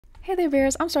Hey there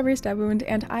bears, I'm Strawberry Stabwound,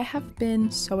 and I have been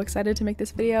so excited to make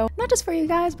this video, not just for you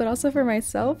guys, but also for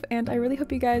myself, and I really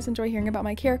hope you guys enjoy hearing about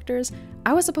my characters.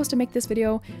 I was supposed to make this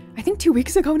video, I think 2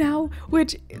 weeks ago now,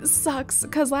 which sucks,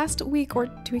 because last week, or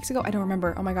 2 weeks ago, I don't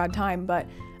remember, oh my god, time, but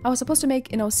I was supposed to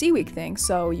make an OC week thing,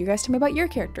 so you guys tell me about your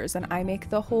characters, and I make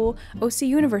the whole OC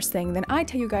universe thing, then I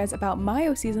tell you guys about my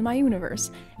OCs in my universe.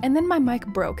 And then my mic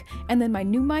broke, and then my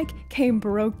new mic came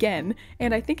broken,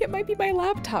 and I think it might be my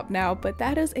laptop now, but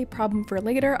that is a problem for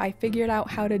later. I figured out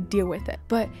how to deal with it.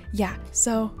 But yeah,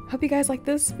 so hope you guys like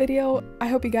this video. I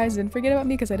hope you guys didn't forget about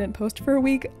me because I didn't post for a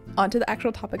week. On to the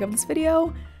actual topic of this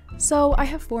video. So I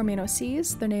have 4 main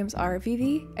OCs. Their names are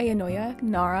Vivi, Eunoia,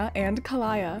 Narah, and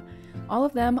Kelayah. All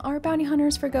of them are bounty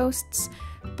hunters for ghosts,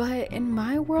 but in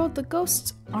my world, the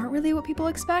ghosts aren't really what people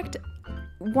expect.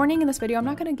 Warning in this video, I'm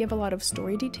not going to give a lot of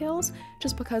story details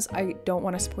just because I don't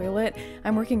want to spoil it.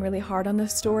 I'm working really hard on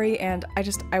this story and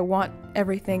I want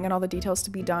everything and all the details to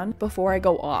be done before I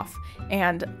go off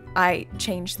and I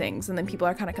change things and then people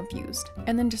are kind of confused.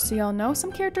 And then just so y'all know,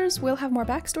 some characters will have more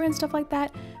backstory and stuff like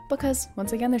that because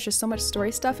once again, there's just so much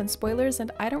story stuff and spoilers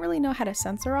and I don't really know how to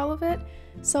censor all of it.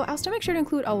 So I'll still make sure to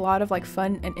include a lot of like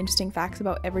fun and interesting facts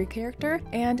about every character,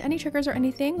 and any triggers or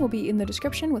anything will be in the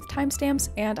description with timestamps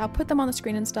and I'll put them on the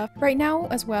screen and stuff. Right now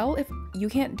as well, if you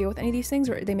can't deal with any of these things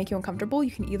or they make you uncomfortable,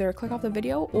 you can either click off the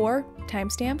video or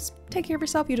timestamps. Take care of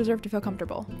yourself, you deserve to feel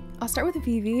comfortable. I'll start with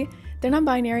Vivi. They're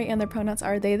non-binary and their pronouns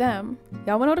are they, them.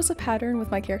 Y'all will notice a pattern with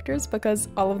my characters because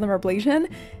all of them are Blasian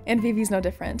and Vivi's no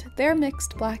different. They're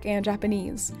mixed black and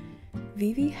Japanese.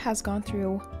 Vivi has gone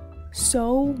through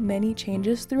so many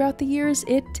changes throughout the years.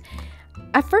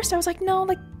 At first I was like, no,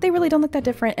 like they really don't look that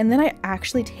different, and then I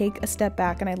actually take a step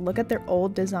back and I look at their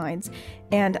old designs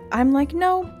and I'm like,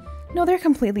 no, they're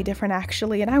completely different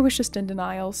actually, and I was just in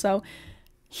denial. So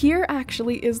here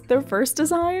actually is their first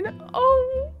design.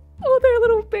 Oh, they're a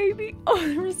little baby. Oh,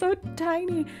 they're so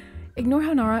tiny. Ignore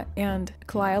how Narah and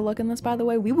Kelayah look in this, by the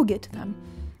way. We will get to them.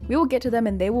 We will get to them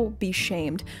and they will be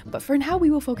shamed. But for now, we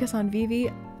will focus on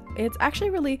Vivi. It's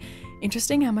actually really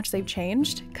interesting how much they've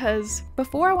changed, because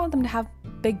before I wanted them to have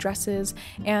big dresses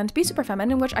and be super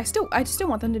feminine, which I still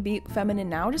want them to be feminine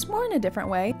now, just more in a different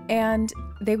way. And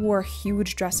they wore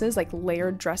huge dresses, like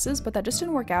layered dresses, but that just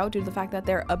didn't work out due to the fact that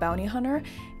they're a bounty hunter.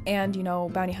 And you know,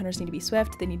 bounty hunters need to be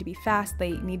swift, they need to be fast,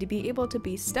 they need to be able to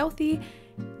be stealthy.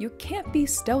 You can't be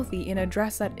stealthy in a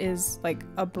dress that is like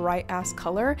a bright ass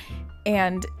color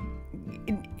and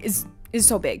is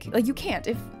so big. Like you can't.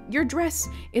 If your dress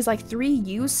is like 3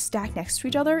 U's stacked next to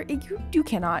each other, you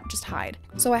cannot just hide.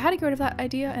 So I had to get rid of that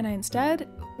idea and I instead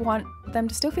want them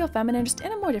to still feel feminine, just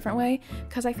in a more different way,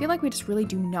 because I feel like we just really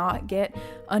do not get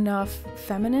enough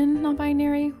feminine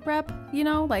non-binary rep, you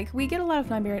know? Like we get a lot of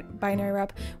non-binary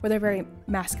rep where they're very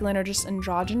masculine or just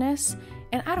androgynous,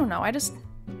 and I don't know,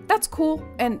 that's cool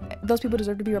and those people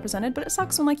deserve to be represented, but it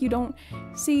sucks when like you don't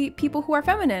see people who are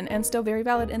feminine and still very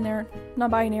valid in their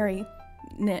non-binariness.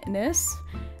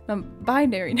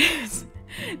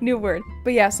 New word.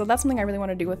 But yeah, so that's something I really want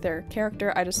to do with their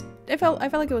character. I felt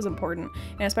like it was important,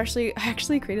 and especially I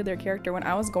actually created their character when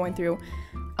I was going through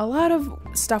a lot of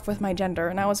stuff with my gender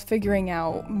and I was figuring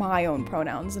out my own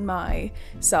pronouns and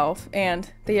myself,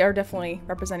 and they are definitely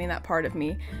representing that part of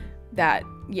me that,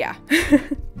 yeah.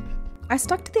 I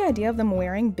stuck to the idea of them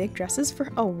wearing big dresses for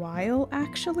a while,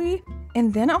 actually.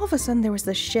 And then all of a sudden there was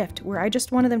this shift where I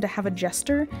just wanted them to have a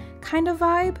jester kind of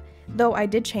vibe. Though I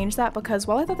did change that because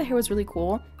while I thought the hair was really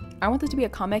cool, I want this to be a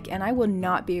comic and I would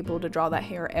not be able to draw that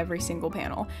hair every single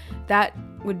panel. That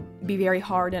would be very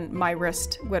hard and my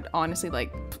wrist would honestly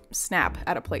like snap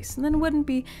out of place and then wouldn't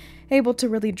be able to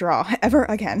really draw ever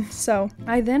again. So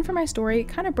I then for my story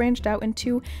kind of branched out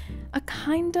into a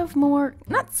kind of more,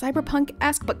 not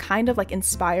cyberpunk-esque, but kind of like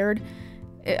inspired.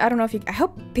 I don't know if I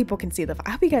hope people can see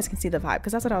I hope you guys can see the vibe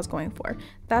because that's what I was going for.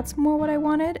 That's more what I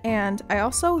wanted. And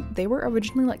they were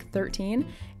originally like 13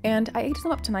 and I aged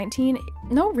them up to 19.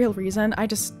 No real reason. I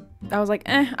was like,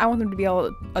 I want them to be all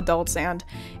adults, and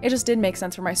it just did make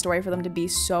sense for my story for them to be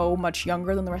so much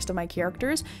younger than the rest of my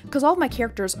characters, because all of my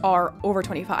characters are over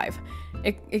 25,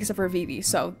 except for Vivi,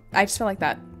 so I just felt like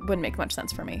that wouldn't make much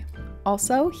sense for me.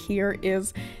 Also, here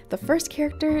is the first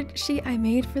character I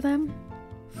made for them.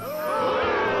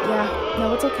 Yeah,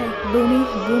 no, it's okay.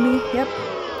 Boomy, yep.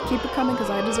 Keep it coming because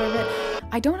I deserve it.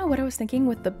 I don't know what I was thinking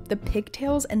with the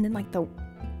pigtails and then like the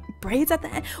braids at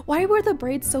the end. Why were the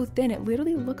braids so thin? It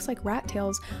literally looks like rat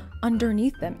tails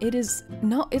underneath them.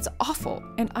 It's awful.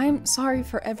 And I'm sorry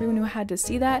for everyone who had to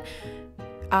see that.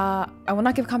 I will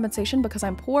not give compensation because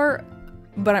I'm poor,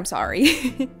 but I'm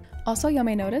sorry. Also, you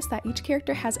may notice that each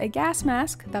character has a gas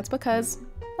mask. That's because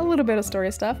a little bit of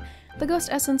story stuff. The ghost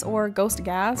essence, or ghost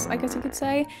gas, I guess you could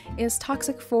say, is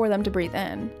toxic for them to breathe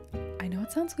in. I know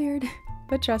it sounds weird,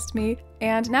 but trust me.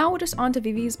 And now just on to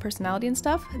Vivi's personality and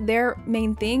stuff. Their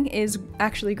main thing is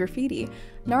actually graffiti.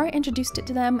 Narah introduced it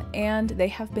to them and they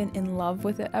have been in love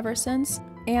with it ever since.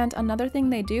 And another thing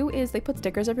they do is they put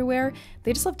stickers everywhere.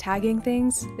 They just love tagging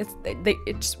things.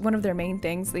 It's one of their main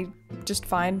things. They just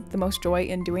find the most joy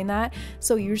in doing that.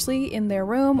 So usually in their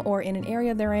room or in an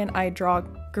area they're in, I draw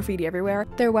graffiti everywhere.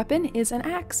 Their weapon is an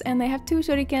axe, and they have two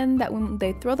shuriken that when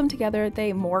they throw them together,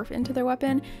 they morph into their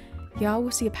weapon. Y'all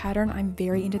will see a pattern. I'm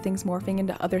very into things morphing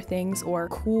into other things or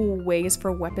cool ways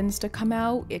for weapons to come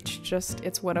out.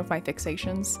 It's one of my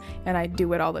fixations, and I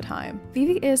do it all the time.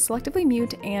 Vivi is selectively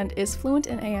mute and is fluent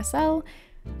in ASL.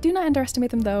 Do not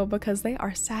underestimate them though, because they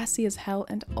are sassy as hell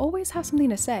and always have something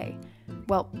to say.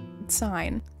 Well,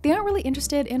 sign. They aren't really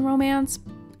interested in romance,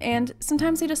 and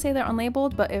sometimes they just say they're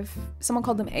unlabeled, but if someone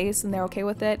called them ace and they're okay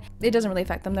with it, it doesn't really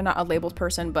affect them. They're not a labeled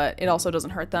person, but it also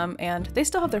doesn't hurt them, and they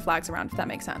still have their flags around, if that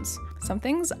makes sense. Some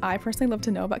things I personally love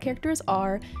to know about characters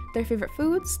are their favorite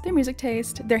foods, their music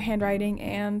taste, their handwriting,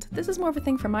 and this is more of a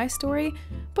thing for my story,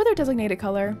 but their designated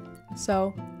color.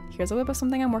 So here's a whip of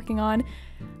something I'm working on.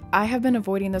 I have been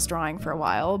avoiding this drawing for a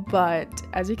while, but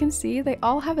as you can see, they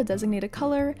all have a designated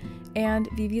color, and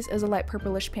Vivi's is a light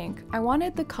purplish pink. I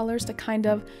wanted the colors to kind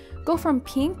of go from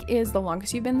pink is the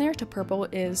longest you've been there to purple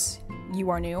is you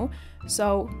are new.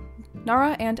 So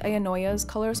Narah and Eunoia's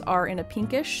colors are in a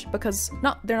pinkish because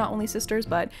they're not only sisters,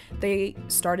 but they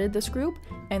started this group,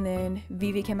 and then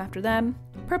Vivi came after them,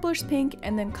 purplish pink,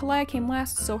 and then Kelayah came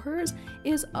last, so hers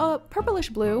is a purplish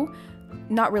blue.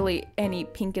 Not really any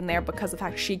pink in there because of the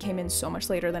fact she came in so much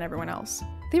later than everyone else.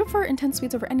 They prefer intense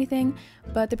sweets over anything,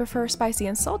 but they prefer spicy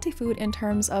and salty food in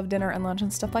terms of dinner and lunch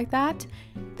and stuff like that.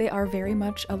 They are very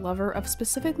much a lover of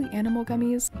specifically animal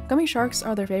gummies. Gummy sharks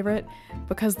are their favorite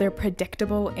because they're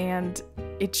predictable and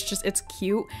it's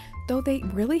cute, though they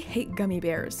really hate gummy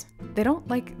bears. They don't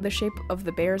like the shape of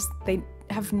the bears. They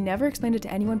have never explained it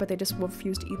to anyone, but they just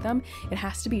refuse to eat them. It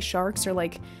has to be sharks or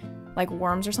like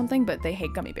worms or something, but they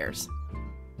hate gummy bears.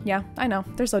 Yeah, I know,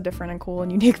 they're so different and cool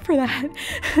and unique for that.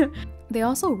 They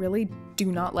also really do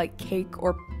not like cake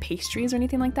or pastries or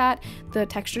anything like that. The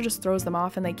texture just throws them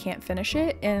off and they can't finish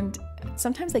it, and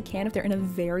sometimes they can if they're in a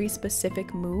very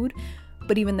specific mood,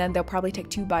 but even then they'll probably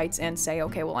take 2 bites and say,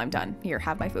 okay, well, I'm done, here,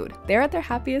 have my food. They're at their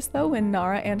happiest though when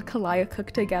Narah and Kelayah cook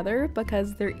together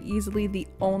because they're easily the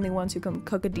only ones who can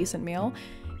cook a decent meal.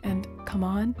 And come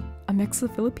on, a mix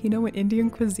of Filipino and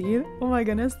Indian cuisine? Oh my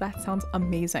goodness, that sounds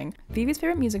amazing. Vivi's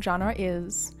favorite music genre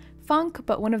is funk,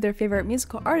 but one of their favorite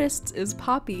musical artists is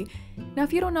Poppy. Now,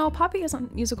 if you don't know, Poppy is a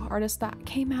musical artist that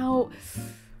came out,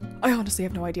 I honestly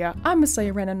have no idea. I'm gonna say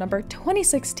a random number,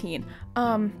 2016.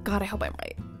 God, I hope I'm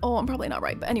right. Oh, I'm probably not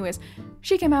right, but anyways,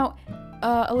 she came out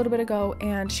a little bit ago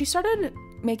and she started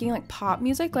making like pop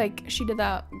music, like she did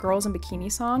that Girls in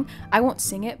Bikini song. I won't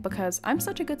sing it because I'm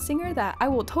such a good singer that I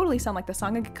will totally sound like the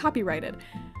song and get copyrighted.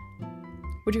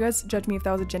 Would you guys judge me if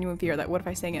that was a genuine fear that what if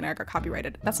I sang it and I got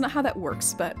copyrighted? That's not how that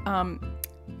works, but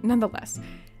nonetheless.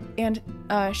 And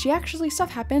stuff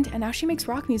happened and now she makes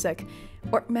rock music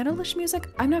or metalish music.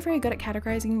 I'm not very good at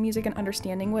categorizing music and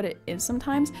understanding what it is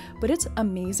sometimes, but it's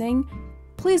amazing.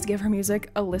 Please give her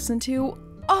music a listen to.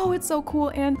 Oh, it's so cool.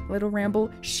 And little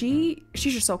ramble, she's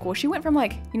just so cool. She went from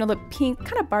like, you know, the pink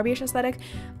kind of Barbie-ish aesthetic.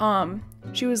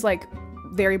 She was like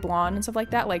very blonde and stuff like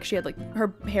that. Like she had like,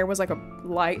 her hair was like a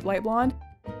light blonde.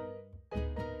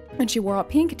 And she wore all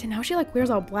pink to now she like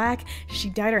wears all black. She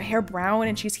dyed her hair brown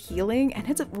and she's healing, and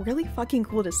it's really fucking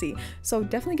cool to see. So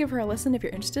definitely give her a listen if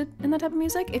you're interested in that type of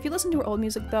music. If you listen to her old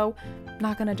music though,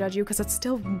 not gonna judge you because it's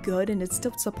still good and it's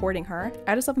still supporting her.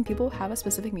 I just love when people have a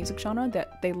specific music genre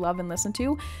that they love and listen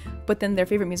to, but then their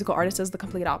favorite musical artist is the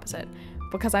complete opposite,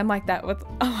 because I'm like that with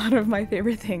a lot of my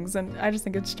favorite things and I just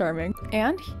think it's charming.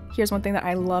 And here's one thing that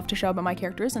I love to show about my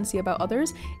characters and see about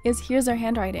others is here's their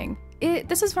handwriting.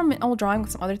 This is from an old drawing with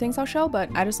some other things I'll show, but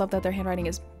I just love that their handwriting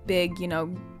is big, you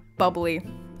know, bubbly.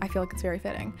 I feel like it's very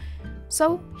fitting.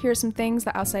 So here's some things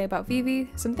that I'll say about Vivi,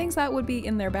 some things that would be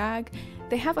in their bag.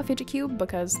 They have a fidget cube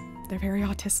because they're very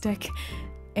autistic.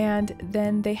 And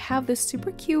then they have this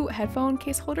super cute headphone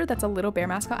case holder that's a little bear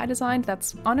mascot I designed.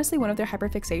 That's honestly one of their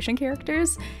hyperfixation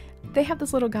characters. They have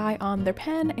this little guy on their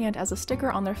pen and as a sticker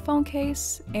on their phone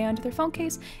case, and their phone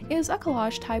case is a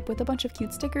collage type with a bunch of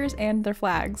cute stickers and their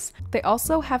flags. They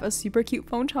also have a super cute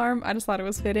phone charm. I just thought it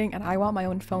was fitting and I want my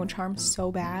own phone charm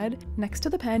so bad. Next to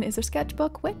the pen is their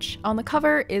sketchbook, which on the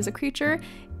cover is a creature.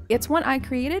 It's one I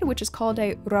created, which is called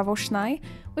a ravoshnai,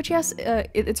 which yes,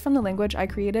 it's from the language I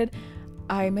created.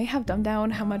 I may have dumbed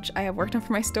down how much I have worked on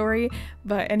for my story,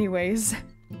 but anyways,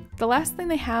 The last thing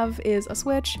they have is a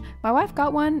Switch. My wife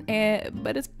got one,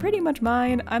 but it's pretty much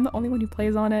mine. I'm the only one who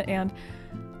plays on it, and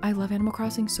I love Animal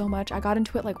Crossing so much. I got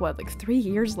into it like 3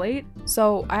 years late.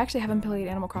 So I actually haven't played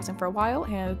Animal Crossing for a while,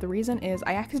 and the reason is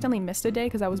I accidentally missed a day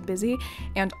because I was busy,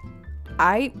 and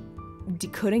I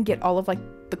couldn't get all of like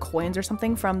the coins or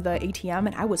something from the ATM,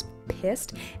 and I was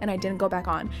pissed, and I didn't go back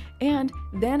on. And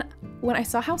then when I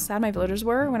saw how sad my villagers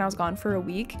were when I was gone for a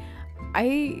week,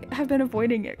 I have been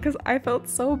avoiding it because I felt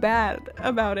so bad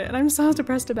about it, and I'm so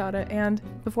depressed about it. And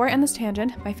before I end this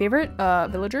tangent, my favorite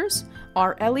villagers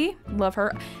are Ellie, love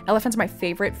her. Elephant's my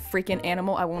favorite freaking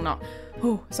animal. I will not,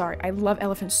 oh, sorry, I love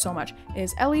elephants so much.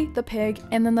 Is Ellie, the pig,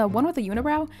 and then the one with the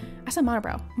unibrow. I said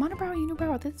monobrow. Monobrow and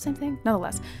unibrow, are they the same thing?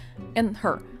 Nonetheless. And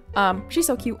her. She's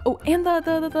so cute. Oh, and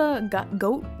the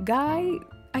goat guy,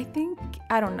 I think,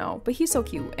 I don't know, but he's so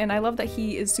cute, and I love that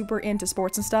he is super into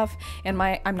sports and stuff, and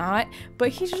I'm not, but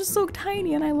he's just so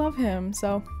tiny, and I love him.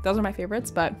 So those are my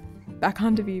favorites. But back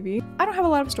on to Vivi. I don't have a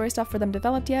lot of story stuff for them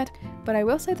developed yet, but I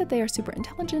will say that they are super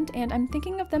intelligent, and I'm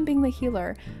thinking of them being the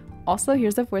healer. Also,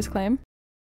 here's the voice claim.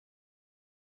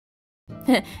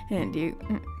 And do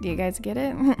you guys get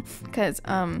it? Because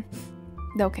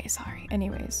okay, sorry.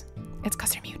 Anyways, it's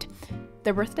cause they're mute.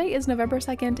 Their birthday is November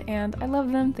 2nd, and I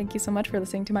love them. Thank you so much for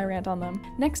listening to my rant on them.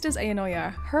 Next is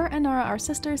Eunoia. Her and Narah are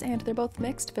sisters, and they're both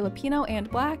mixed Filipino and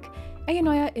black.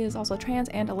 Eunoia is also trans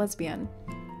and a lesbian.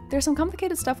 There's some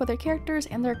complicated stuff with their characters,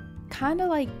 and they're kind of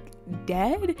like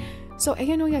dead. So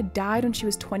Eunoia died when she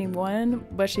was 21,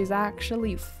 but she's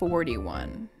actually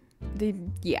 41.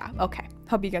 Yeah, okay.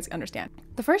 Hope you guys understand.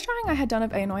 The first drawing I had done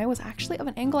of Eunoia was actually of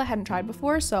an angle I hadn't tried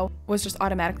before, so was just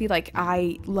automatically like,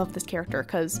 I love this character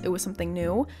because it was something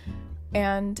new.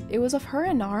 And it was of her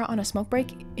and Narah on a smoke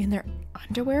break in their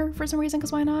underwear for some reason,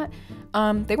 because why not?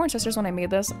 They weren't sisters when I made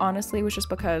this. Honestly, it was just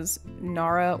because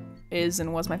Narah is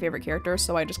and was my favorite character,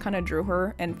 so I just kind of drew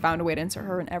her and found a way to insert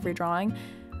her in every drawing.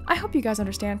 I hope you guys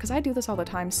understand, because I do this all the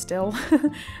time still.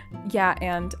 Yeah,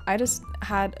 and I just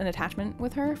had an attachment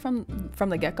with her from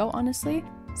the get-go, honestly.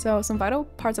 So some vital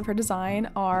parts of her design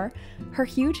are her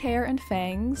huge hair and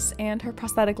fangs, and her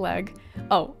prosthetic leg.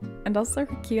 Oh, and also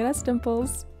her cute-ass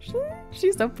dimples.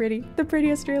 She's so pretty. The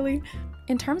prettiest, really.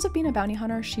 In terms of being a bounty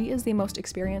hunter, she is the most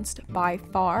experienced by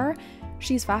far.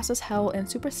 She's fast as hell and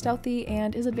super stealthy,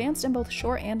 and is advanced in both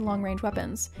short and long-range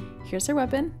weapons. Here's her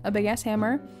weapon, a big-ass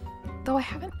hammer. Though I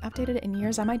haven't updated it in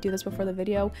years, I might do this before the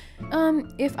video.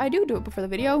 If I do it before the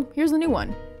video, here's the new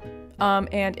one.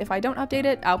 And if I don't update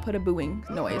it, I'll put a booing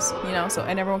noise, you know,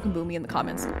 and everyone can boo me in the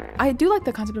comments. I do like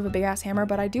the concept of a big ass hammer,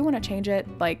 but I do want to change it,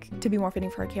 like, to be more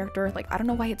fitting for her character. Like, I don't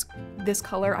know why it's this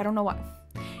color. I don't know why.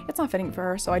 It's not fitting for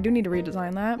her, so I do need to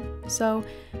redesign that. So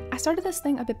I started this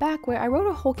thing a bit back where I wrote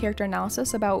a whole character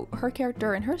analysis about her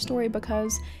character and her story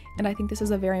because, and I think this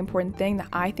is a very important thing that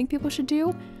I think people should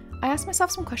do, I asked myself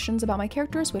some questions about my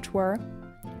characters, which were,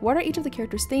 what are each of the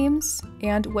characters' themes,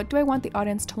 and what do I want the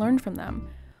audience to learn from them?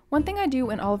 One thing I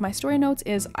do in all of my story notes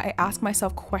is I ask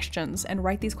myself questions and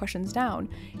write these questions down.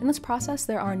 In this process,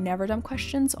 there are never dumb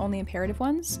questions, only imperative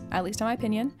ones, at least in my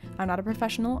opinion. I'm not a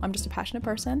professional, I'm just a passionate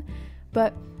person.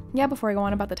 But yeah, before I go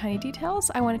on about the tiny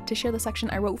details, I wanted to share the section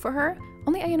I wrote for her.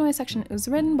 Only Eunoia section was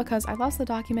written because I lost the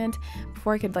document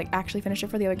before I could actually finish it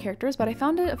for the other characters, but I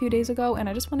found it a few days ago and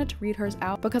I just wanted to read hers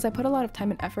out because I put a lot of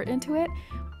time and effort into it.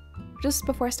 Just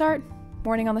before I start,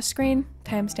 warning on the screen,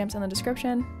 timestamps in the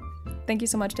description. Thank you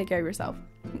so much, take care of yourself.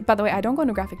 By the way, I don't go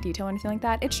into graphic detail or anything like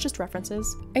that, it's just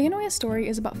references. Eunoia's story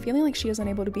is about feeling like she is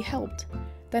unable to be helped.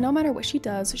 That no matter what she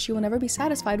does, she will never be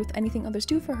satisfied with anything others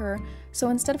do for her, so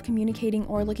instead of communicating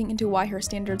or looking into why her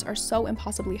standards are so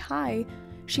impossibly high,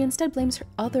 she instead blames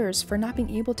others for not being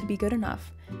able to be good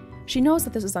enough. She knows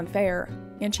that this is unfair,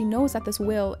 and she knows that this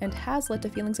will and has led to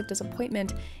feelings of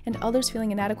disappointment and others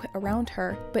feeling inadequate around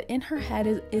her, but in her head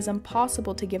it is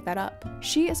impossible to give that up.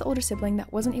 She is the older sibling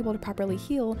that wasn't able to properly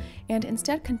heal and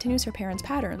instead continues her parents'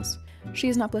 patterns. She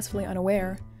is not blissfully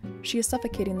unaware. She is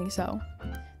suffocatingly so.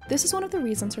 This is one of the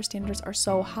reasons her standards are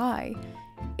so high.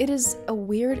 It is a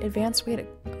weird, advanced way to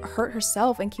hurt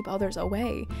herself and keep others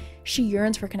away. She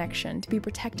yearns for connection, to be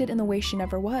protected in the way she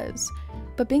never was.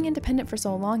 But being independent for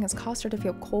so long has caused her to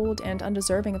feel cold and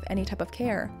undeserving of any type of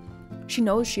care. She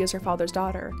knows she is her father's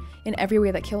daughter, in every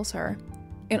way that kills her.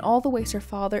 In all the ways her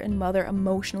father and mother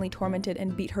emotionally tormented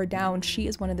and beat her down, she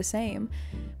is one of the same.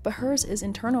 But hers is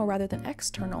internal rather than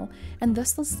external, and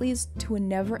thus this leads to a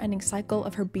never-ending cycle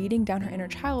of her beating down her inner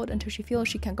child until she feels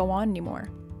she can't go on anymore.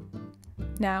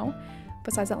 Now,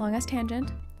 besides that long-ass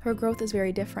tangent, her growth is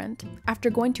very different. After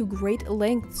going to great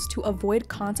lengths to avoid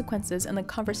consequences and the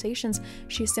conversations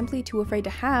she is simply too afraid to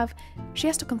have, she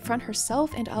has to confront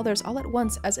herself and others all at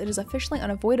once as it is officially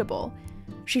unavoidable.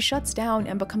 She shuts down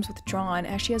and becomes withdrawn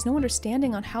as she has no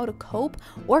understanding on how to cope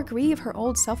or grieve her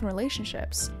old self in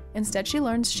relationships. Instead, she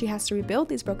learns she has to rebuild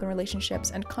these broken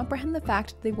relationships and comprehend the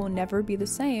fact they will never be the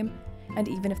same. And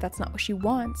even if that's not what she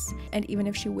wants, and even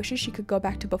if she wishes she could go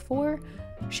back to before,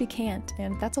 she can't,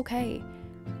 and that's okay.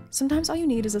 Sometimes all you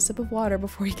need is a sip of water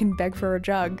before you can beg for a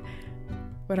jug.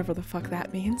 Whatever the fuck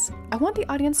that means. I want the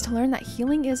audience to learn that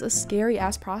healing is a scary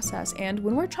ass process, and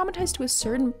when we're traumatized to a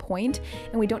certain point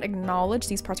and we don't acknowledge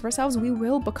these parts of ourselves, we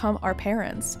will become our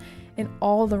parents in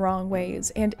all the wrong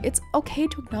ways, and it's okay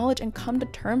to acknowledge and come to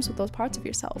terms with those parts of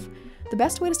yourself. The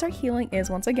best way to start healing is,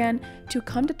 once again, to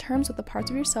come to terms with the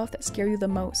parts of yourself that scare you the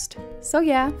most. So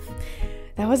yeah,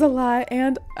 that was a lot,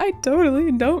 and I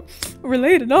totally don't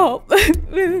relate at all.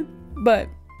 But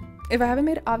if I haven't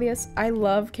made it obvious, I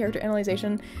love character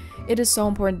analyzation. It is so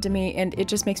important to me, and it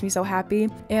just makes me so happy.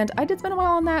 And I did spend a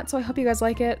while on that, so I hope you guys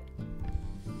like it.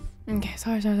 Okay,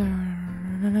 sorry.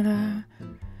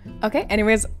 Okay,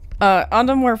 anyways, on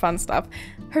to more fun stuff.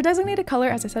 Her designated color,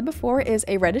 as I said before, is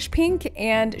a reddish pink,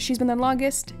 and she's been the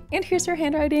longest. And here's her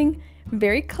handwriting.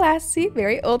 Very classy,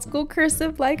 very old school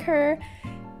cursive like her.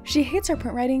 She hates her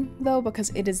print writing though because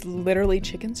it is literally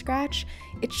chicken scratch.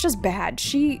 It's just bad.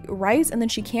 She writes and then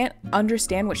she can't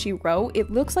understand what she wrote. It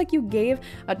looks like you gave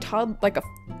a toddler, like a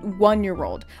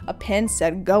 1-year-old, a pen,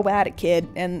 said, "Go at it, kid."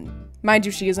 And mind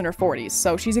you, she is in her 40s,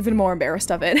 so she's even more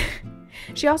embarrassed of it.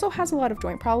 She also has a lot of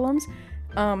joint problems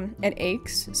and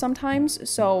aches sometimes,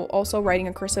 so also writing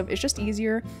in cursive is just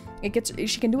easier.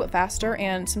 She can do it faster,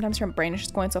 and sometimes her brain is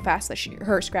just going so fast that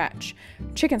her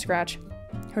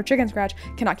chicken scratch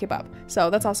cannot keep up. So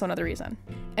that's also another reason.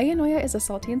 Eunoia is a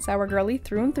salty and sour girly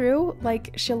through and through.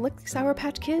 Like, she'll lick Sour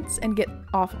Patch Kids and get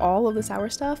off all of the sour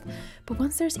stuff, but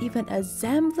once there's even a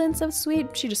semblance of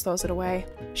sweet, she just throws it away.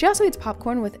 She also eats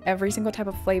popcorn with every single type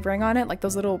of flavoring on it, like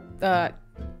those little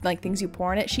like things you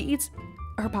pour in it. She eats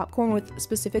her popcorn with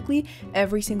specifically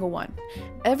every single one,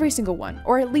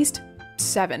 or at least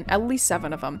seven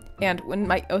of them. And when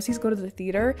my OCs go to the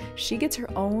theater, she gets her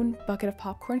own bucket of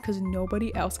popcorn because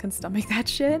nobody else can stomach that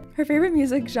shit. Her favorite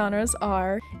music genres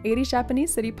are 80s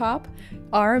Japanese city pop,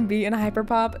 R&B, and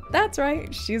hyperpop. That's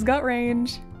right, she's got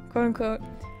range, quote unquote.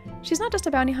 She's not just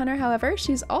a bounty hunter, however,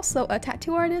 she's also a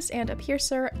tattoo artist and a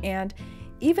piercer, and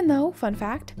even though, fun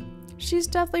fact, she's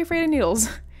deathly afraid of needles.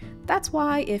 That's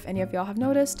why, if any of y'all have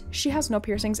noticed, she has no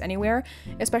piercings anywhere,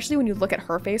 especially when you look at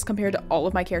her face compared to all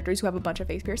of my characters who have a bunch of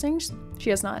face piercings.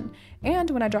 She has none. And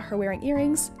when I draw her wearing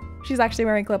earrings, she's actually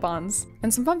wearing clip-ons.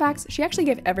 And some fun facts, she actually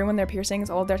gave everyone their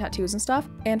piercings, all of their tattoos and stuff,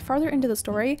 and farther into the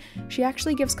story, she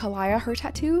actually gives Kelayah her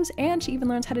tattoos, and she even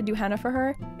learns how to do henna for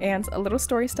her, and a little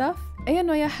story stuff.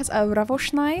 Eunoia has a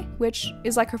ravoshnai, which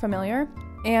is like her familiar.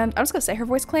 And I'm just gonna say her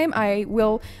voice claim. I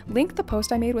will link the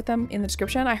post I made with them in the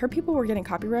description. I heard people were getting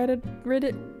copyright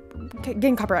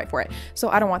for it, so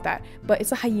I don't want that. But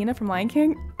it's a hyena from Lion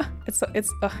King.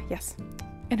 Yes.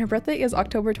 And her birthday is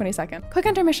October 22nd. Quick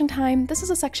intermission time. This is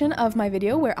a section of my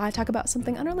video where I talk about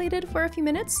something unrelated for a few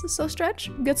minutes, so stretch,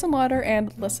 get some water,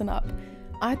 and listen up.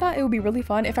 I thought it would be really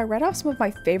fun if I read off some of my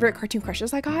favorite cartoon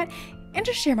crushes I got and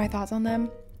just share my thoughts on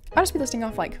them. I'll just be listing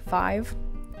off like 5.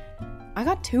 I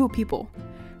got 2 people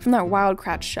from that Wild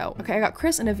Kratts show. Okay, I got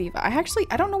Chris and Aviva.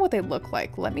 I don't know what they look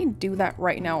like. Let me do that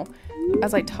right now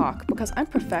as I talk because I'm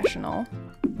professional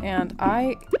and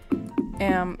I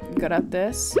am good at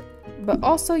this. But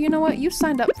also, you know what? You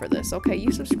signed up for this, okay?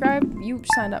 You subscribed, you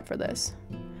signed up for this.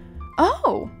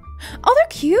 Oh, they're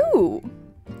cute.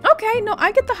 Okay, no,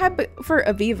 I get the hype for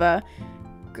Aviva.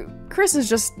 Chris is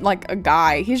just like a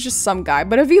guy. He's just some guy,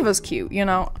 but Aviva's cute, you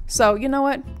know? So, you know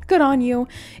what? Good on you.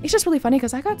 It's just really funny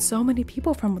because I got so many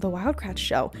people from the Wild Kratts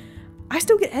show. I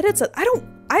still get edits.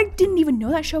 I didn't even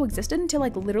know that show existed until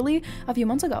like literally a few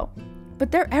months ago.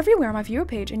 But they're everywhere on my viewer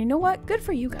page, and you know what? Good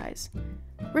for you guys.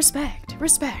 Respect.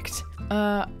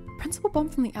 Principal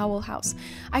Bump from the Owl House.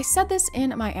 I said this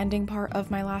in my ending part of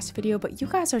my last video, but you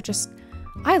guys are just...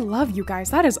 I love you guys.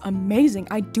 That is amazing.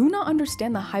 I do not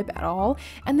understand the hype at all.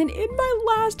 And then in my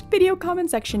last video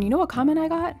comment section, you know what comment I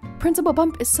got? Principal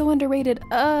Bump is so underrated.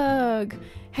 Ugh.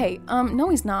 Hey, no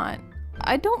he's not.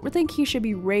 I don't think he should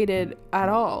be rated at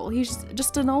all. He's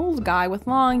just an old guy with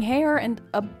long hair and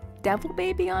a devil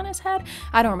baby on his head.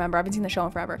 I don't remember. I haven't seen the show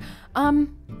in forever.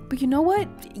 But you know what?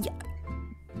 Yeah.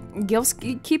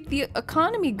 Gilfs keep the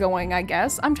economy going, I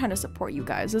guess. I'm trying to support you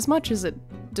guys as much as it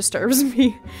disturbs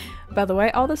me. By the way,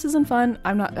 all this isn't fun.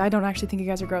 I don't actually think you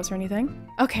guys are gross or anything.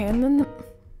 Okay, and then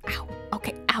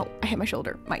Ow, I hit my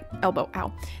shoulder, my elbow,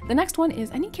 ow. The next one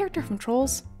is any character from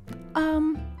Trolls.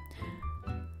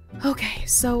 Okay,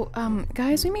 so,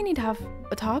 guys, we may need to have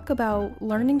a talk about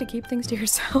learning to keep things to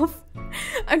yourself.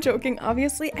 I'm joking,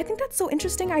 obviously. I think that's so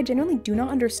interesting. I genuinely do not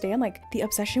understand, like, the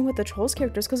obsession with the Trolls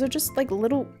characters, because they're just, like,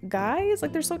 little guys.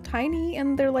 Like, they're so tiny,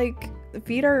 and they're, like, the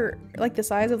feet are, like, the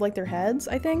size of, like, their heads,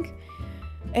 I think.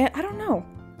 And I don't know.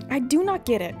 I do not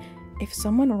get it. If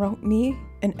someone wrote me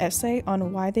an essay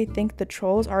on why they think the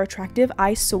Trolls are attractive,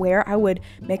 I swear I would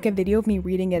make a video of me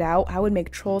reading it out. I would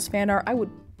make Trolls fan art.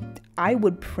 I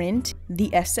would print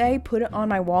the essay, put it on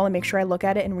my wall, and make sure I look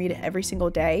at it and read it every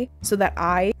single day so that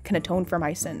I can atone for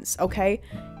my sins, okay?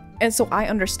 And so I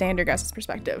understand your guys'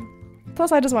 perspective.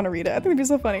 Plus, I just want to read it. I think it'd be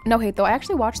so funny. No hate, though. I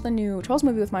actually watched the new Trolls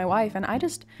movie with my wife, and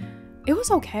it was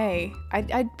okay.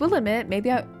 I will admit,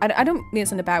 maybe I don't mean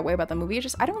this in a bad way about the movie. It's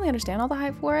just, I don't really understand all the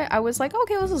hype for it. I was like,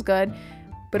 okay, this is good.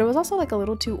 But it was also like a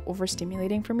little too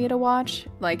overstimulating for me to watch.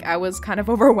 Like, I was kind of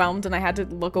overwhelmed and I had to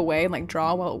look away and like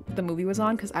draw while the movie was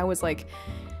on, because I was like,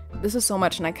 this is so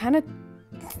much and I kind of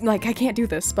like, I can't do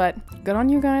this. But good on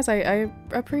you guys. I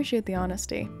appreciate the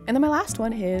honesty. And then my last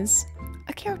one is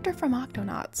a character from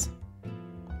Octonauts.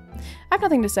 I have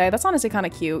nothing to say. That's honestly kind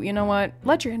of cute. You know what?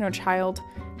 Let your inner child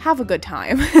have a good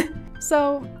time.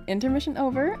 So, intermission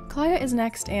over. Kelayah is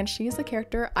next, and she's the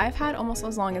character I've had almost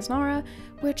as long as Narah,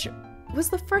 which was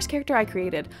the first character I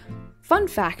created. Fun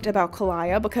fact about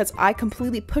Kelayah, because I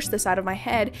completely pushed this out of my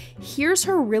head, here's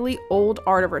her really old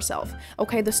art of herself.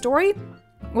 Okay, the story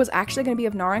was actually going to be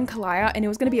of Narah and Kelayah, and it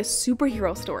was going to be a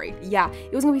superhero story. Yeah,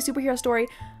 it was going to be a superhero story,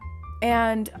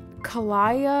 and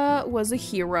Kelayah was a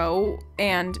hero,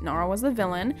 and Narah was the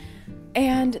villain.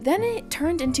 And then it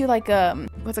turned into like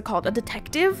what's it called? A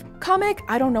detective comic?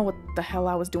 I don't know what the hell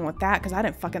I was doing with that, because I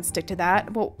didn't fucking stick to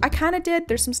that. Well, I kind of did.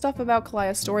 There's some stuff about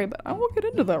Kelayah's story, but I won't get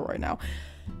into that right now.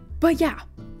 But yeah,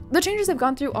 the changes they've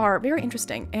gone through are very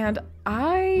interesting, and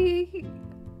I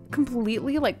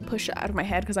completely like push it out of my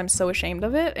head because I'm so ashamed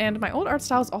of it. And my old art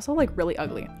style is also like really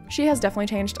ugly. She has definitely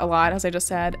changed a lot, as I just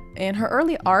said. In her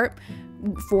early art,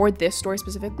 for this story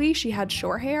specifically, she had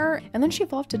short hair, and then she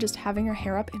evolved to just having her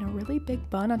hair up in a really big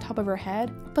bun on top of her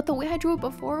head. But the way I drew it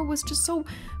before was just so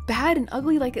bad and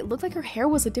ugly. Like, it looked like her hair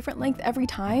was a different length every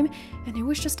time, and it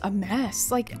was just a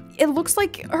mess. Like, it looks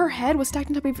like her head was stacked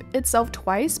on top of itself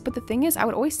twice, but the thing is, I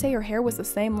would always say her hair was the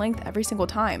same length every single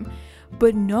time.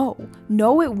 But no,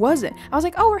 it wasn't. I was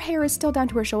like, oh, her hair is still down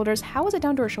to her shoulders. How is it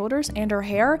down to her shoulders and her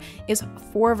hair is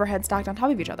 4 of her head stacked on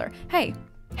top of each other? Hey,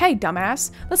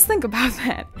 dumbass, let's think about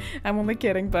that. I'm only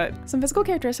kidding, but some physical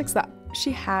characteristics that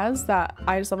she has that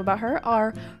I just love about her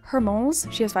are her moles.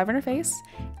 She has 5 on her face,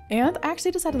 and I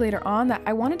actually decided later on that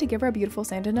I wanted to give her a beautiful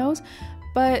Santa nose,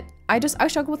 but I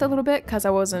struggled with it a little bit because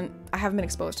I haven't been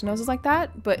exposed to noses like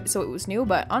that, but so it was new.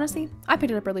 But honestly, I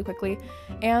picked it up really quickly,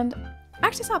 and I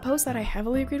actually saw a post that I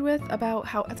heavily agreed with about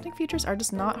how ethnic features are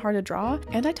just not hard to draw,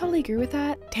 and I totally agree with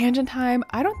that. Tangent time.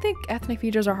 I don't think ethnic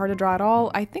features are hard to draw at all.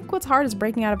 I think what's hard is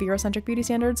breaking out of Eurocentric beauty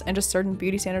standards and just certain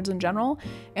beauty standards in general,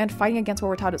 and fighting against what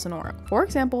we're taught at Sonora. For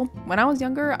example, when I was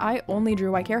younger, I only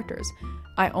drew white characters.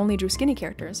 I only drew skinny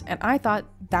characters, and I thought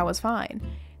that was fine.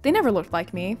 They never looked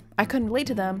like me. I couldn't relate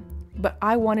to them, but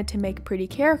I wanted to make pretty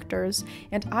characters,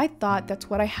 and I thought that's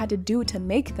what I had to do to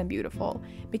make them beautiful.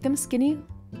 Make them skinny,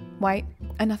 white,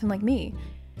 and nothing like me.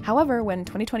 However, when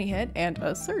 2020 hit and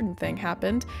a certain thing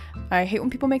happened, I hate when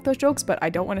people make those jokes, but I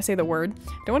don't want to say the word.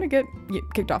 Don't want to get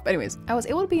kicked off. Anyways, I was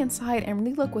able to be inside and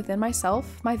really look within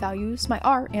myself, my values, my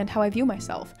art, and how I view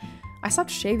myself. I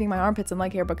stopped shaving my armpits and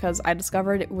leg hair because I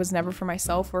discovered it was never for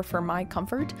myself or for my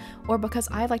comfort, or because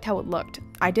I liked how it looked.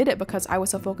 I did it because I was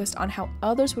so focused on how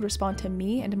others would respond to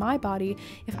me and my body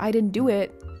if I didn't do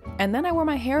it. And then I wore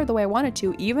my hair the way I wanted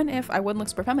to, even if I wouldn't look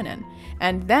super feminine.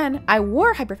 And then I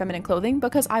wore hyper feminine clothing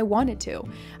because I wanted to.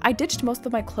 I ditched most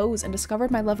of my clothes and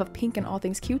discovered my love of pink and all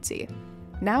things cutesy.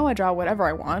 Now I draw whatever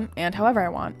I want and however I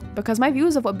want, because my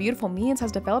views of what beautiful means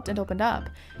has developed and opened up.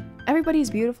 Everybody is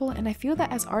beautiful, and I feel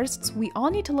that as artists, we all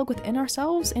need to look within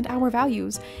ourselves and our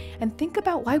values and think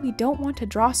about why we don't want to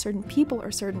draw certain people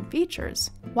or certain features.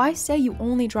 Why say you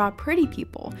only draw pretty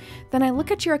people? Then I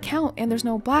look at your account and there's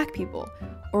no black people,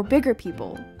 or bigger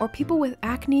people, or people with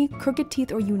acne, crooked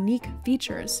teeth, or unique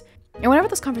features. And whenever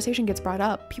this conversation gets brought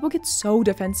up, people get so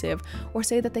defensive or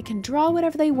say that they can draw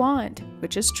whatever they want,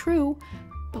 which is true.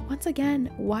 But once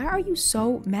again, why are you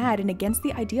so mad and against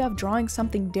the idea of drawing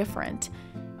something different?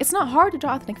 It's not hard to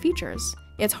draw ethnic features.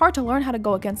 It's hard to learn how to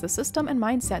go against the system and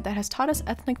mindset that has taught us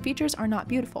ethnic features are not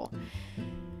beautiful.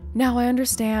 Now, I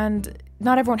understand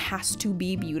not everyone has to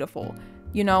be beautiful,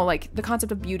 You know, like the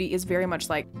concept of beauty is very much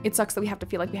like, it sucks that we have to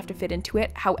feel like we have to fit into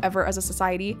it. However, as a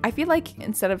society, I feel like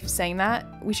instead of saying that,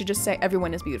 we should just say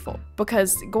everyone is beautiful.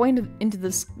 Because going into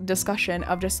this discussion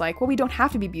of just like, well, we don't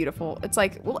have to be beautiful. It's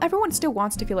like, well, everyone still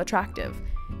wants to feel attractive.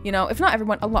 You know, if not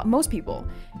everyone, most people.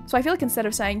 So I feel like instead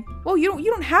of saying, well, you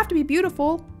don't have to be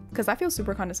beautiful, because I feel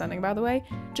super condescending, by the way,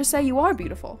 just say you are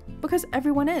beautiful, because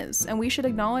everyone is, and we should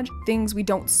acknowledge things we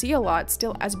don't see a lot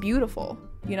still as beautiful,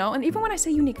 you know? And even when I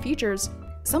say unique features,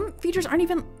 some features aren't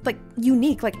even like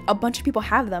unique, like a bunch of people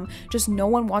have them, just no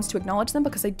one wants to acknowledge them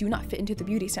because they do not fit into the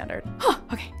beauty standard.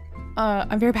 Okay.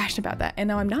 I'm very passionate about that, and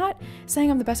now I'm not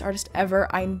saying I'm the best artist ever.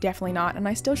 I'm definitely not, and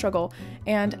I still struggle,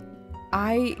 and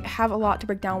I have a lot to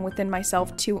break down within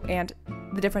myself too, and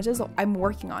the difference is I'm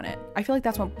working on it. I feel like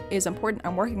that's what is important.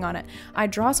 I'm working on it. I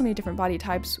draw so many different body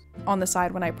types on the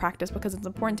side when I practice because it's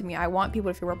important to me. I want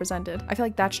people to feel represented. I feel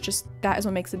like that is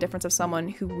what makes the difference of someone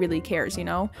who really cares, you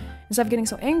know? Instead of getting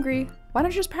so angry, why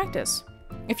don't you just practice?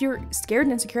 If you're scared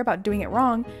and insecure about doing it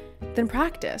wrong, then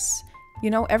practice.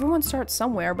 You know, everyone starts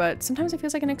somewhere, but sometimes it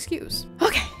feels like an excuse.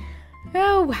 Okay.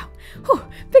 Oh, wow. Whew.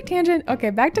 Big tangent. Okay,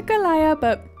 back to Kelayah,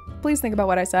 but please think about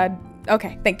what I said.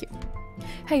 Okay, thank you.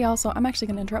 Hey y'all, so I'm actually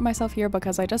gonna interrupt myself here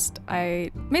because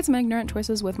I made some ignorant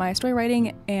choices with my story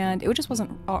writing, and it just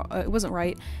wasn't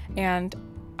right, and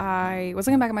I was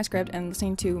looking back at my script and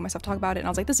listening to myself talk about it, and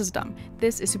I was like, this is dumb.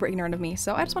 This is super ignorant of me.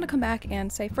 So I just want to come back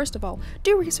and say, first of all,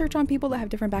 do research on people that have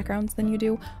different backgrounds than you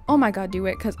do. Oh my god, do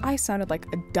it, because I sounded like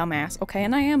a dumbass, okay?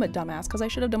 And I am a dumbass because I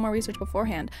should have done more research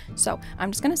beforehand. So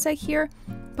I'm just gonna say here,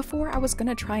 before I was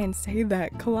gonna try and say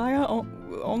that Kelayah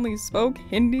only spoke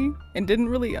Hindi and didn't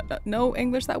really know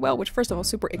English that well, which first of all,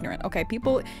 super ignorant. Okay,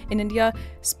 people in India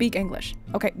speak English.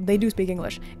 Okay, they do speak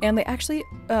English, and they actually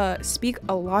speak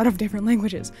a lot of different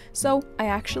languages. So I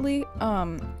actually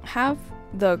have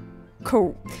a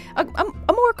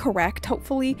more correct,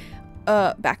 hopefully,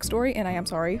 backstory, and I am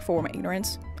sorry for my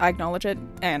ignorance. I acknowledge it,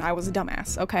 and I was a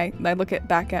dumbass, okay? I look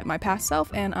back at my past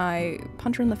self and I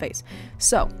punch her in the face.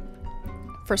 So,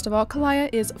 first of all, Kelayah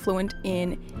is fluent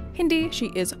in Hindi, she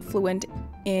is fluent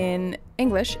in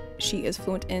English, she is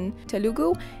fluent in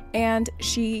Telugu, and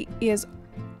she is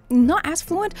not as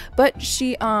fluent, but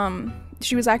she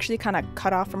was actually kind of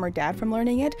cut off from her dad from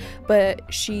learning it, but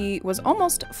she was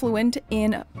almost fluent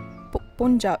in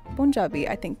Punjabi,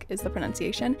 I think is the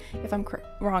pronunciation. If I'm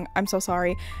wrong, I'm so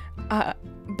sorry.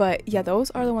 But yeah,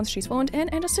 those are the ones she's fluent in.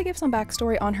 And just to give some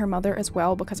backstory on her mother as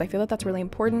well, because I feel that that's really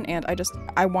important, and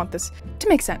I want this to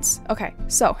make sense. Okay,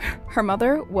 so her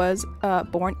mother was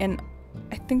born in,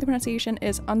 I think the pronunciation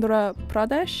is Andhra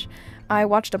Pradesh. I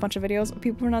watched a bunch of videos of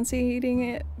people pronouncing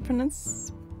it,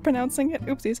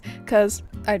 oopsies, because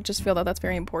I just feel that that's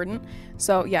very important.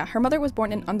 So yeah, her mother was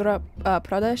born in Andhra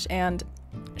Pradesh, and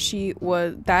she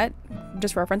was, that,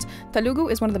 just for reference, Telugu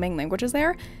is one of the main languages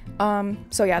there.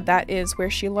 So yeah, that is where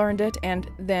she learned it, and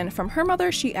then from her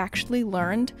mother, she actually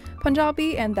learned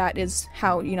Punjabi, and that is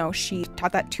how, you know, she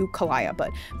taught that to Kelayah.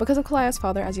 But because of Kelayah's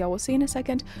father, as y'all will see in a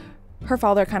second, her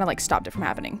father kind of like stopped it from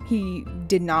happening. He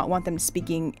did not want them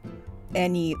speaking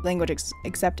any language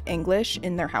except English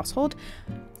in their household,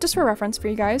 just for reference for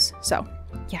you guys. So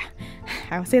yeah,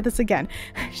 I will say this again,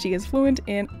 she is fluent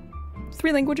in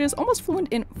 3 languages, almost fluent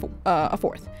in a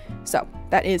 4th. So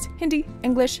that is Hindi,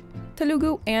 English,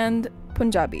 Telugu, and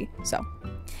Punjabi. So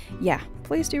yeah,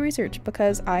 please do research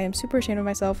because I am super ashamed of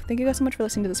myself. Thank you guys so much for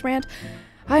listening to this rant.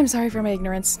 I'm sorry for my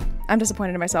ignorance. I'm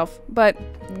disappointed in myself, but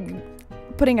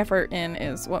putting effort in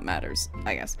is what matters,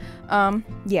 I guess.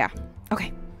 Yeah.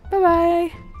 Okay.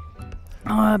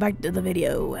 Bye-bye. Back to the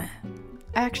video.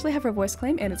 I actually have her voice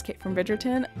claim, and it's Kate from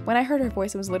Bridgerton. When I heard her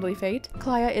voice, it was literally fate.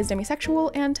 Kelayah is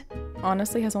demisexual and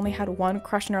honestly has only had one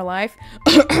crush in her life.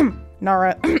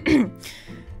 Narah.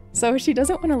 So she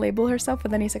doesn't want to label herself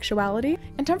with any sexuality.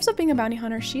 In terms of being a bounty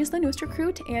hunter, she's the newest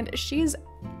recruit, and she's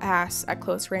ass at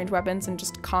close range weapons and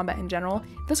just combat in general.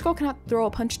 This girl cannot throw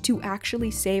a punch to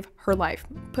actually save her life.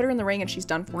 Put her in the ring and she's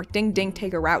done for. Ding ding,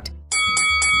 take her out.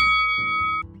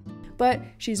 But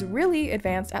she's really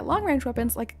advanced at long range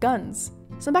weapons like guns.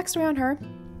 Some backstory on her,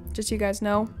 just so you guys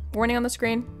know. Warning on the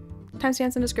screen,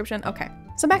 timestamps in description. Okay.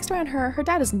 Some backstory on her. Her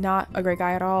dad is not a great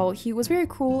guy at all. He was very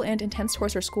cruel and intense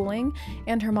towards her schooling,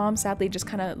 and her mom sadly just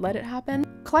kind of let it happen.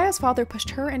 Kelayah's father pushed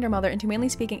her and her mother into mainly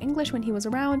speaking English when he was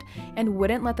around and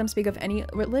wouldn't let them speak of any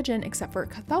religion except for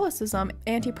Catholicism,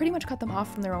 and he pretty much cut them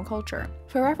off from their own culture.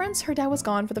 For reference, her dad was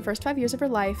gone for the first 5 years of her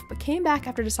life, but came back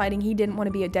after deciding he didn't want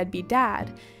to be a deadbeat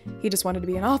dad. He just wanted to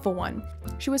be an awful one.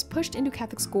 She was pushed into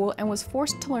Catholic school and was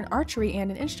forced to learn archery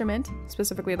and an instrument,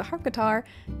 specifically the harp guitar.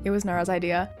 It was Narah's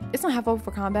idea. It's not helpful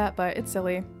for combat, but it's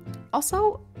silly.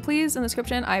 Also, please, in the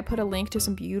description, I put a link to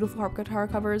some beautiful harp guitar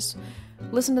covers.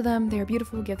 Listen to them. They are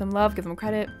beautiful. Give them love. Give them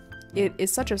credit. It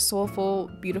is such a soulful,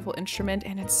 beautiful instrument,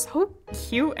 and it's so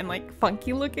cute and like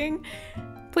funky looking.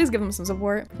 Please give them some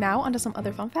support. Now, onto some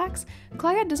other fun facts.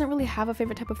 Kelayah doesn't really have a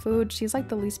favorite type of food. She's like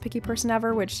the least picky person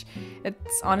ever, which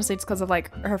it's honestly just because of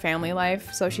like her family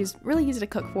life. So she's really easy to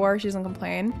cook for. She doesn't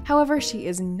complain. However, she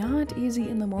is not easy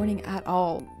in the morning at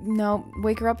all. No,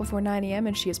 wake her up before 9 a.m.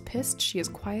 and she is pissed, she is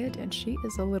quiet, and she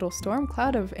is a little storm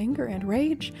cloud of anger and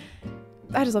rage.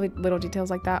 I just love little details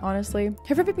like that, honestly.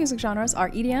 Her favorite music genres are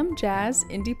EDM, jazz,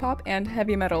 indie pop, and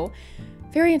heavy metal.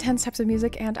 Very intense types of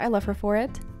music, and I love her for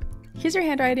it. Here's her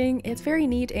handwriting. It's very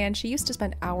neat, and she used to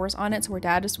spend hours on it, so her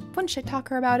dad just wouldn't shit talk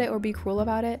her about it or be cruel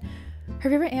about it. Her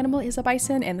favorite animal is a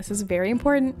bison, and this is very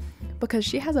important because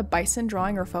she has a bison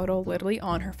drawing or photo literally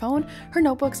on her phone, her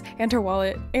notebooks, and her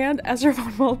wallet, and as her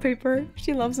phone wallpaper.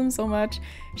 She loves them so much.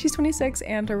 She's 26,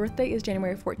 and her birthday is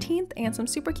January 14th, and some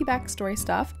super key backstory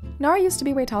stuff. Narah used to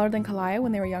be way taller than Kelayah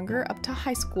when they were younger, up to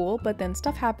high school, but then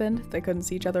stuff happened. They couldn't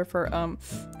see each other for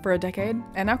a decade,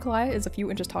 and now Kelayah is a few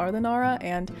inches taller than Narah,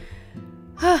 and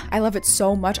I love it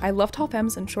so much. I love tall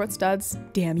femmes and short studs.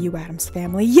 Damn you, Addams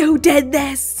family, you did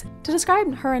this! To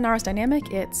describe her and Narah's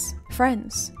dynamic, it's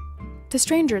friends to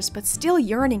strangers, but still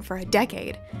yearning for a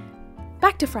decade.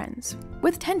 Back to friends,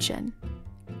 with tension,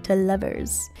 to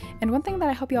lovers. And one thing that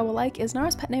I hope y'all will like is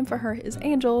Narah's pet name for her is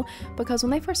Angel, because when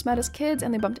they first met as kids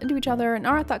and they bumped into each other,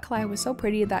 Narah thought Kelayah was so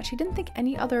pretty that she didn't think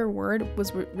any other word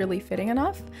was really fitting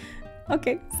enough.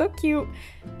 Okay, so cute.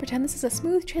 Pretend this is a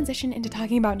smooth transition into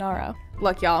talking about Narah.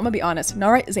 Look, y'all, I'm gonna be honest,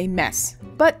 Narah is a mess,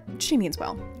 but she means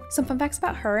well. Some fun facts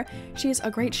about her: she is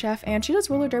a great chef and she does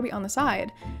roller derby on the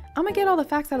side. I'm gonna get all the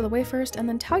facts out of the way first and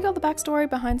then tell y'all the backstory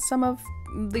behind some of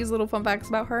these little fun facts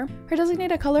about her. Her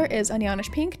designated color is a neonish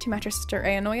pink to match her sister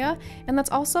Eunoia, and that's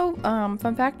also,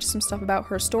 fun fact, some stuff about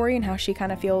her story and how she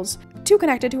kind of feels too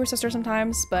connected to her sister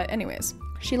sometimes, but anyways.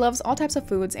 She loves all types of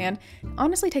foods and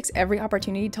honestly takes every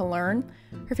opportunity to learn.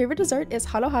 Her favorite dessert is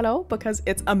halo halo because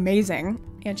it's amazing.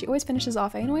 And she always finishes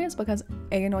off Eunoia's because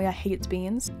Eunoia hates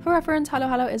beans. For reference, halo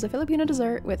halo is a Filipino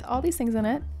dessert with all these things in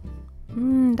it.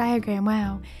 Diagram,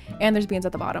 wow. And there's beans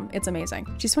at the bottom. It's amazing.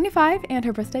 She's 25 and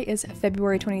her birthday is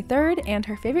February 23rd, and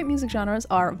her favorite music genres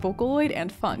are Vocaloid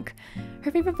and funk. Her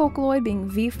favorite Vocaloid being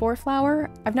V4 Flower.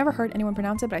 I've never heard anyone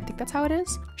pronounce it, but I think that's how it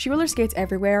is. She roller skates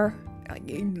everywhere,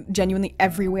 genuinely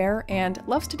everywhere, and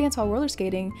loves to dance while roller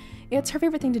skating. It's her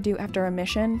favorite thing to do after a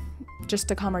mission, just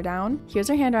to calm her down. Here's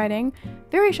her handwriting.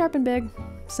 Very sharp and big.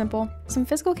 Simple. Some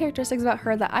physical characteristics about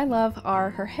her that I love are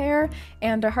her hair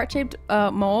and a heart-shaped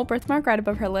mole birthmark right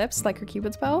above her lips, like her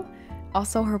Cupid's bow.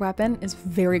 Also, her weapon is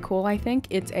very cool, I think.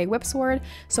 It's a whip sword,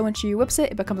 so when she whips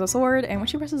it, it becomes a sword, and when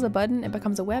she presses a button, it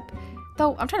becomes a whip.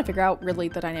 Though, I'm trying to figure out really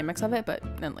the dynamics of it, but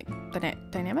then like, the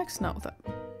dynamics? No, the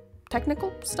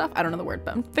technical stuff? I don't know the word,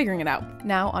 but I'm figuring it out.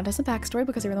 Now, onto some backstory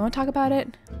because I really want to talk about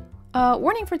it.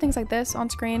 Warning for things like this on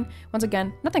screen. Once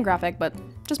again, nothing graphic, but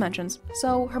just mentions.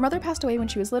 So, her mother passed away when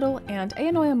she was little, and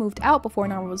Eunoia moved out before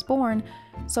Narah was born,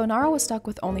 so Narah was stuck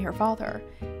with only her father.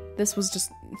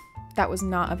 That was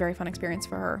not a very fun experience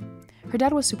for her. Her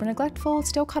dad was super neglectful,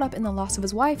 still caught up in the loss of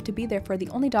his wife to be there for the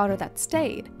only daughter that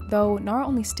stayed, though Narah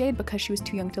only stayed because she was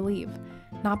too young to leave,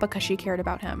 not because she cared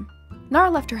about him.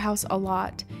 Narah left her house a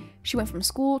lot. She went from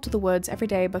school to the woods every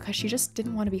day because she just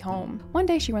didn't want to be home. One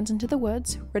day she runs into the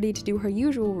woods, ready to do her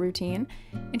usual routine,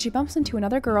 and she bumps into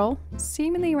another girl,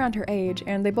 seemingly around her age,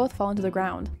 and they both fall into the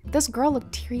ground. This girl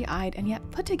looked teary-eyed and yet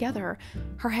put together,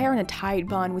 her hair in a tied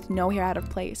bun with no hair out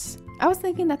of place. I was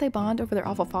thinking that they bond over their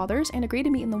awful fathers and agree to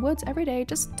meet in the woods every day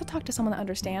just to talk to someone that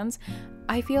understands.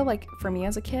 I feel like, for me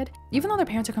as a kid, even though their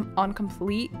parents are on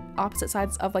complete opposite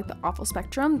sides of like the awful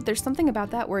spectrum, there's something about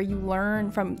that where you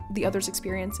learn from the other's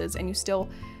experiences and you still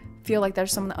feel like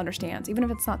there's someone that understands. Even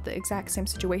if it's not the exact same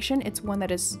situation, it's one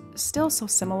that is still so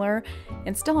similar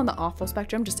and still on the awful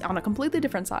spectrum, just on a completely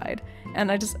different side.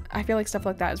 And I feel like stuff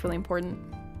like that is really important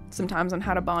sometimes on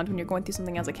how to bond when you're going through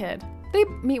something as a kid. They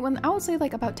meet when I would say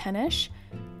like about 10-ish.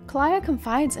 Kelayah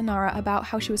confides in Narah about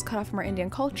how she was cut off from her Indian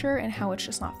culture and how it's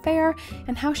just not fair,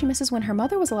 and how she misses when her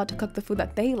mother was allowed to cook the food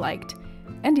that they liked.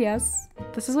 And yes,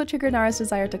 this is what triggered Narah's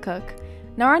desire to cook.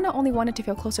 Narah not only wanted to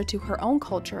feel closer to her own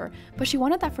culture, but she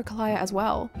wanted that for Kelayah as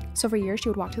well. So for years she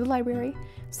would walk to the library,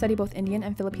 study both Indian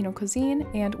and Filipino cuisine,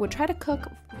 and would try to cook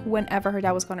whenever her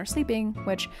dad was gone or sleeping,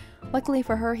 which luckily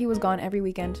for her, he was gone every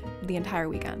weekend, the entire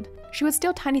weekend. She would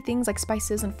steal tiny things like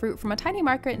spices and fruit from a tiny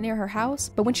market near her house,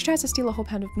 but when she tries to steal a whole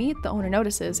pound of meat, the owner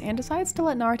notices and decides to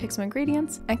let Narah take some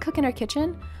ingredients and cook in her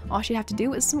kitchen. All she'd have to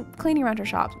do is some cleaning around her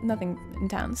shop, nothing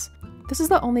intense. This is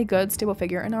the only good, stable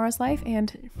figure in Narah's life,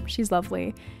 and she's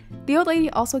lovely. The old lady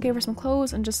also gave her some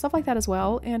clothes and just stuff like that as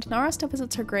well, and Narah still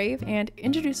visits her grave and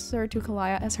introduces her to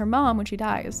Kelayah as her mom when she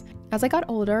dies. As I got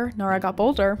older, Narah got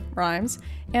bolder, rhymes,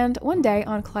 and one day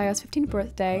on Kelayah's 15th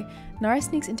birthday, Narah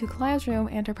sneaks into Kelayah's room,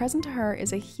 and her present to her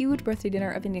is a huge birthday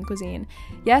dinner of Indian cuisine.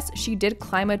 Yes, she did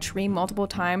climb a tree multiple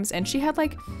times, and she had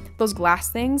like those glass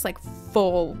things like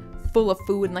full of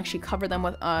food, and like she covered them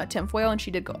with tinfoil, and she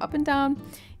did go up and down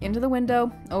into the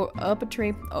window, up a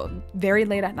tree, very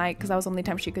late at night because that was the only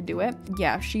time she could do it.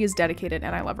 Yeah, she is dedicated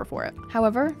and I love her for it.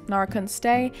 However, Narah couldn't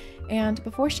stay, and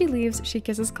before she leaves, she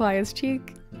kisses Kelayah's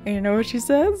cheek. And you know what she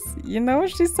says? You know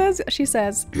what she says? She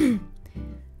says,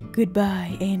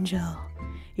 "Goodbye, angel."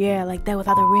 Yeah, like that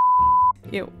without the ring.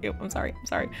 Ew, I'm sorry.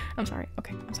 Okay,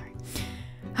 I'm sorry.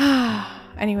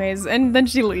 Anyways, and then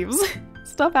she leaves.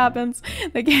 Stuff happens.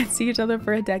 They can't see each other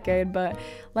for a decade, but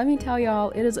let me tell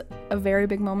y'all, it is a very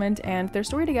big moment, and their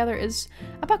story together is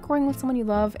about growing with someone you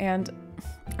love, and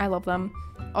I love them.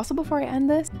 Also, before I end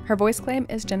this, her voice claim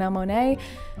is Janelle Monáe,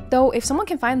 though if someone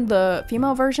can find the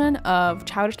female version of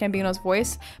Childish Gambino's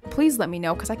voice, please let me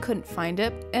know because I couldn't find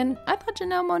it, and I thought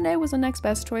Janelle Monáe was the next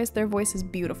best choice. Their voice is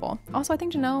beautiful. Also, I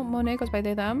think Janelle Monáe goes by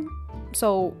they, them,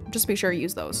 so just be sure to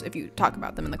use those if you talk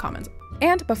about them in the comments.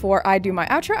 And before I do my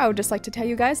outro, I would just like to tell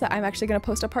you guys that I'm actually going to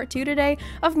post a part 2 today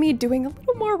of me doing a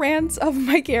little more rants of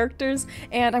my characters,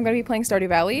 and I'm going to be playing Stardew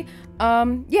Valley.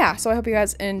 Yeah, so I hope you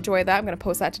guys enjoy that. I'm going to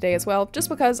post that today as well, just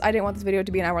because I didn't want this video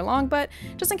to be an hour long, but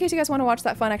just in case you guys want to watch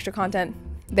that fun extra content,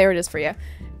 there it is for you.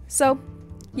 So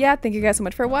yeah, thank you guys so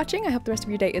much for watching. I hope the rest of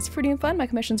your day is fruity and fun. My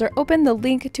commissions are open. The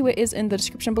link to it is in the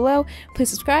description below. Please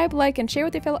subscribe, like, and share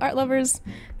with your fellow art lovers.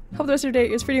 Hope the rest of your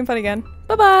day is fruity and fun again.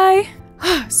 Bye-bye!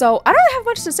 So, I don't really have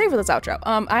much to say for this outro.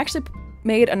 I actually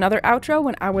made another outro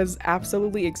when I was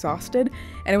absolutely exhausted,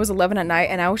 and it was 11 at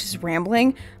night, and I was just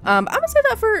rambling. I'm gonna say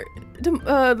that for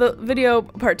the video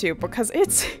part 2, because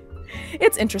it's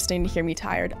interesting to hear me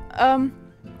tired.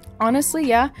 Honestly,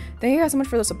 yeah, thank you guys so much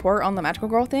for the support on the magical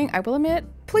girl thing. I will admit,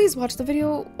 please watch the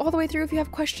video all the way through if you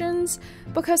have questions,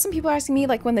 because some people are asking me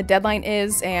like when the deadline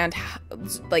is and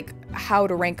like how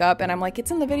to rank up, and I'm like,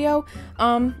 it's in the video.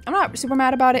 I'm not super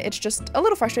mad about it. It's just a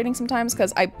little frustrating sometimes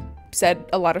because I said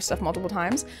a lot of stuff multiple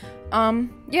times.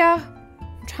 Yeah,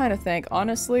 I'm trying to think.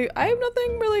 Honestly, I have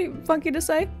nothing really funky to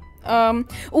say.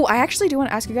 Oh, I actually do want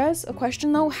to ask you guys a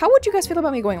question though. How would you guys feel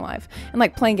about me going live and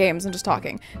like playing games and just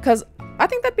talking? Because I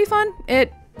think that'd be fun.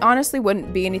 It honestly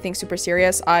wouldn't be anything super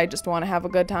serious. I just want to have a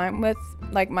good time with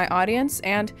like my audience,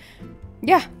 and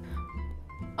yeah.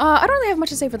 I don't really have much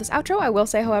to say for this outro. I will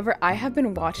say, however, I have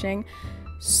been watching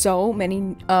so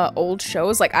many old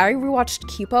shows. Like I rewatched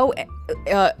Kipo,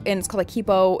 and it's called like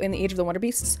Kipo in the Age of the Wonder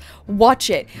Beasts. Watch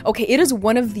it. Okay, it is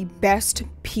one of the best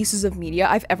pieces of media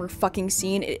I've ever fucking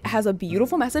seen. It has a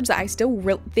beautiful message that I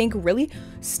still think really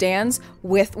stands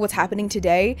with what's happening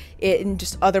today in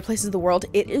just other places of the world.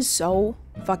 It is so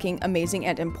fucking amazing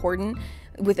and important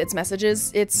with its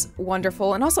messages. It's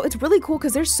wonderful, and also it's really cool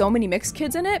because there's so many mixed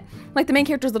kids in it. Like the main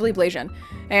character is literally Blasian,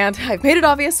 and I've made it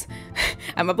obvious.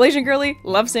 I'm a Blasian girly,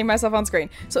 love seeing myself on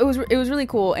screen, so it was really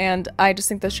cool, and I just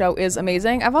think the show is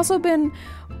amazing. I've also been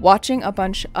watching a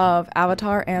bunch of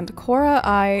Avatar and Korra.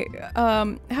 I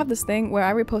have this thing where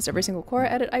I repost every single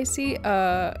Korra edit I see.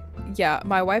 Yeah,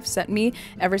 my wife sent me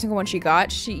every single one she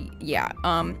got.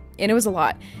 And it was a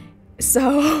lot.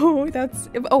 So that's,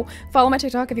 oh, follow my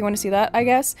TikTok if you want to see that, I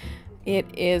guess. It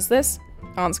is this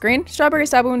on screen. Strawberry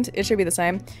stab wound, it should be the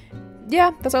same.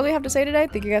 Yeah, that's all I have to say today.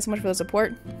 Thank you guys so much for the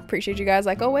support. Appreciate you guys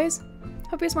like always.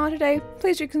 Hope you smile today.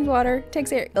 Please drink some water.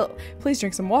 Please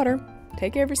drink some water.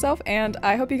 Take care of yourself, and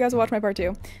I hope you guys will watch my part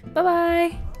 2.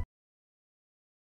 Bye-bye!